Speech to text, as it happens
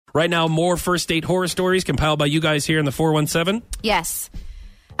Right now, more first date horror stories compiled by you guys here in the 417. Yes.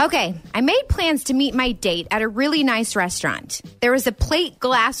 Okay, I made plans to meet my date at a really nice restaurant. There was a plate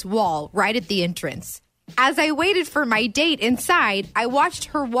glass wall right at the entrance. As I waited for my date inside, I watched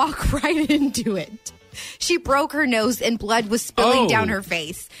her walk right into it. She broke her nose and blood was spilling down her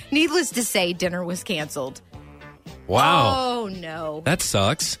face. Needless to say, dinner was canceled. Wow. Oh, no. That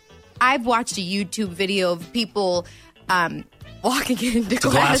sucks. I've watched a YouTube video of people walking into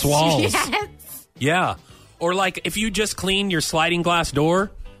glass walls. Yes. Yeah. Or like if you just clean your sliding glass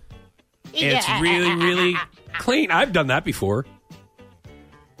door, it's really, really clean. I've done that before.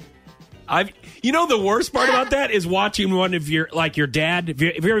 You know, the worst part about that is watching one of your dad. Have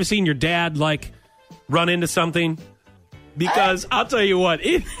you ever seen your dad like run into something? Because I'll tell you what,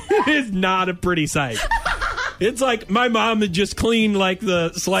 it is not a pretty sight. It's like my mom had just cleaned like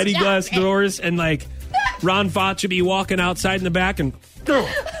the sliding glass doors, and like Ron Foch would be walking outside in the back and damn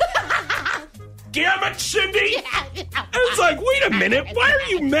it, Cindy! And it's like, wait a minute, why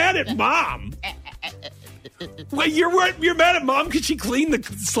are you mad at mom? Wait, you're mad at mom because she cleaned the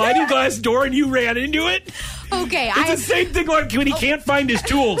sliding glass door and you ran into it? Okay, it's the same thing like when he can't find his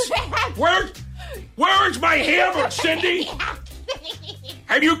tools. Where's my hammer, Cindy?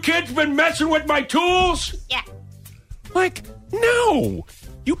 Have you kids been messing with my tools? Yeah. Like, no.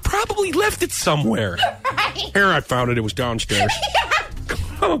 You probably left it somewhere. Right. Here, I found it. It was downstairs.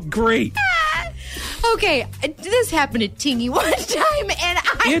 Oh, great. Okay, this happened to Tingy one time, and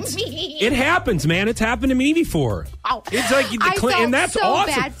it happens, man. It's happened to me before. Oh, it's like I felt and that's so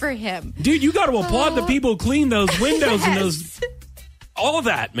awesome. bad for him, dude. You got to applaud the people who clean those windows and those, all of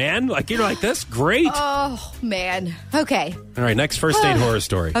that, man. Like you're like, that's great. Oh man. Okay. All right, next first date horror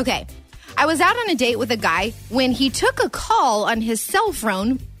story. Okay, I was out on a date with a guy when he took a call on his cell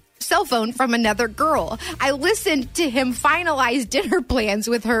phone from another girl. I listened to him finalize dinner plans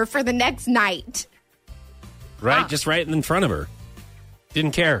with her for the next night. Right, just right in front of her.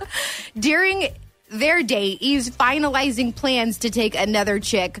 Didn't care. During their date, he's finalizing plans to take another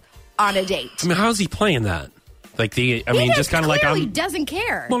chick on a date. I mean, how's he playing that? Like just kind of like he doesnly doesn't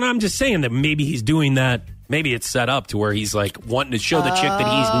care. Well, I'm just saying that maybe he's doing that. Maybe it's set up to where he's like wanting to show the chick that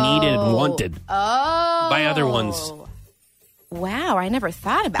he's needed and wanted by other ones. Wow, I never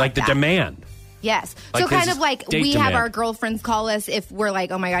thought about that. Like the demand. Yes. Like so kind of like we demand. have our girlfriends call us if we're like,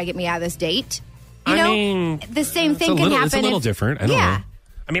 oh my God, get me out of this date. You I know, mean, the same thing can happen. It's a little different. I don't know.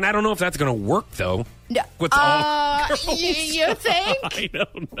 I mean, I don't know if that's going to work, though. No. With all girls. You think? I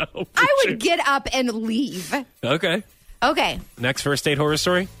don't know. I would get up and leave. Okay. Next first date horror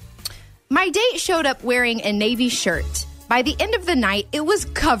story. My date showed up wearing a navy shirt. By the end of the night, it was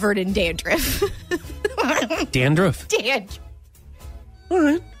covered in dandruff. Dandruff? Dandruff. All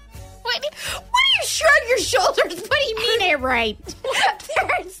right. What do you shrug your shoulders? What do you mean it right?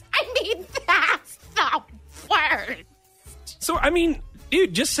 That's the word. So, I mean,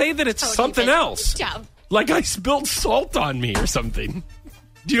 dude, just say that it's something else. Like I spilled salt on me or something.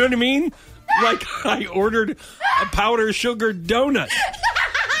 Do you know what I mean? Like I ordered a powdered sugar donut.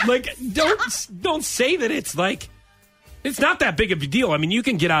 Like, don't say that it's like... It's not that big of a deal. I mean, you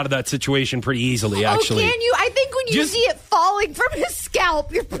can get out of that situation pretty easily, actually. Oh, can you? I think when you see it falling from his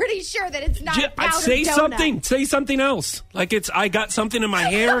scalp, you're pretty sure that it's not a powdered say donut. something. Say something else. Like I got something in my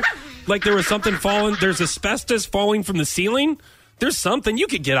hair. Like there was something falling. There's asbestos falling from the ceiling. There's something. You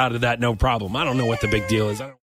could get out of that, no problem. I don't know what the big deal is.